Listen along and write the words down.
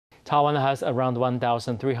Taiwan has around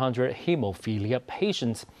 1,300 hemophilia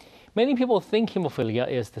patients. Many people think hemophilia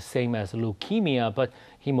is the same as leukemia, but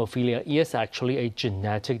hemophilia is actually a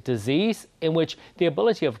genetic disease in which the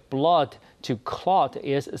ability of blood to clot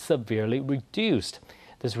is severely reduced.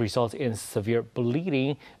 This results in severe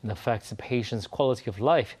bleeding and affects the patient's quality of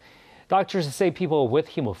life. Doctors say people with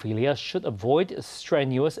hemophilia should avoid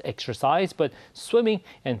strenuous exercise, but swimming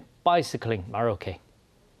and bicycling are okay.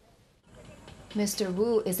 Mr.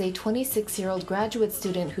 Wu is a 26-year-old graduate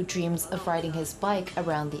student who dreams of riding his bike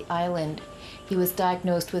around the island. He was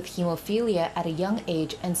diagnosed with hemophilia at a young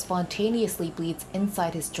age and spontaneously bleeds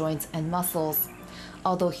inside his joints and muscles.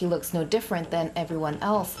 Although he looks no different than everyone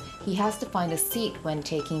else, he has to find a seat when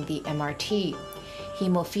taking the MRT.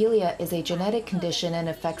 Hemophilia is a genetic condition and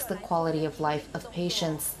affects the quality of life of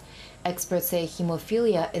patients. Experts say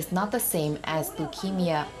hemophilia is not the same as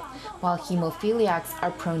leukemia. While hemophiliacs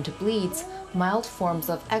are prone to bleeds, mild forms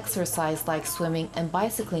of exercise like swimming and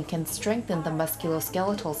bicycling can strengthen the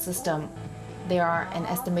musculoskeletal system. There are an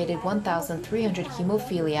estimated 1,300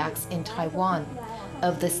 hemophiliacs in Taiwan.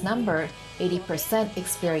 Of this number, 80%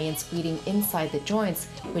 experience bleeding inside the joints,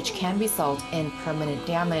 which can result in permanent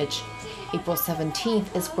damage. April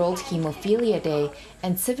 17th is World Hemophilia Day,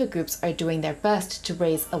 and civic groups are doing their best to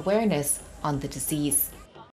raise awareness on the disease.